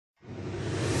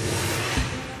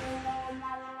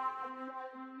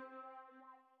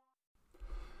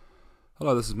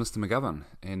Hello, this is Mr. McGovern,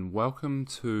 and welcome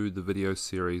to the video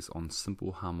series on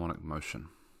simple harmonic motion.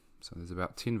 So there's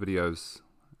about 10 videos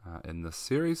in this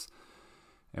series,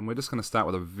 and we're just going to start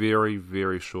with a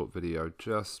very short video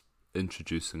just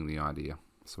introducing the idea.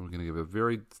 So we're going to give a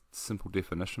very simple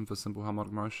definition for simple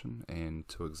harmonic motion and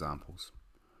two examples.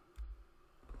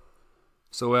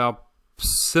 So our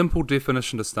simple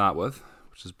definition to start with,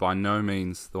 which is by no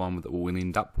means the one that we'll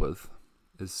end up with,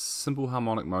 is simple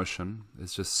harmonic motion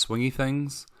is just swingy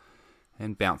things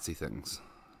and bouncy things.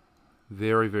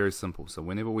 Very simple. So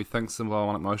whenever we think simple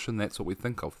harmonic motion, that's what we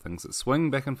think of. Things that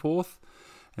swing back and forth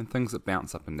and things that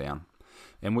bounce up and down.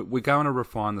 And we're going to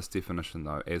refine this definition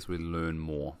though as we learn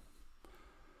more.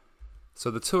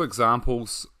 So the two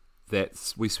examples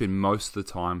that we spend most of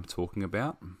the time talking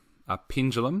about are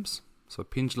pendulums. So a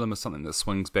pendulum is something that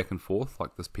swings back and forth,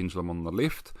 like this pendulum on the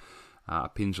left. A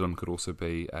pendulum could also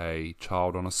be a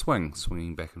child on a swing,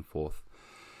 swinging back and forth.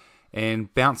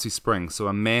 And bouncy springs, so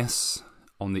a mass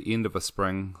on the end of a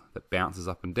spring that bounces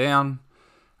up and down.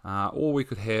 Or we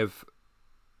could have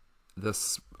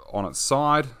this on its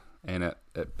side and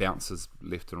it bounces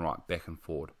left and right, back and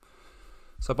forward.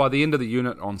 So by the end of the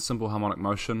unit on simple harmonic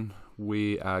motion,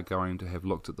 we are going to have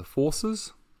looked at the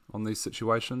forces on these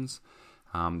situations,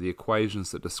 the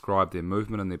equations that describe their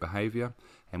movement and their behavior,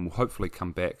 and we'll hopefully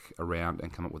come back around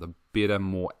and come up with a better,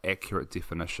 more accurate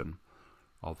definition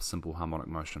of simple harmonic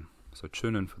motion. So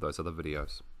tune in for those other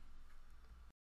videos.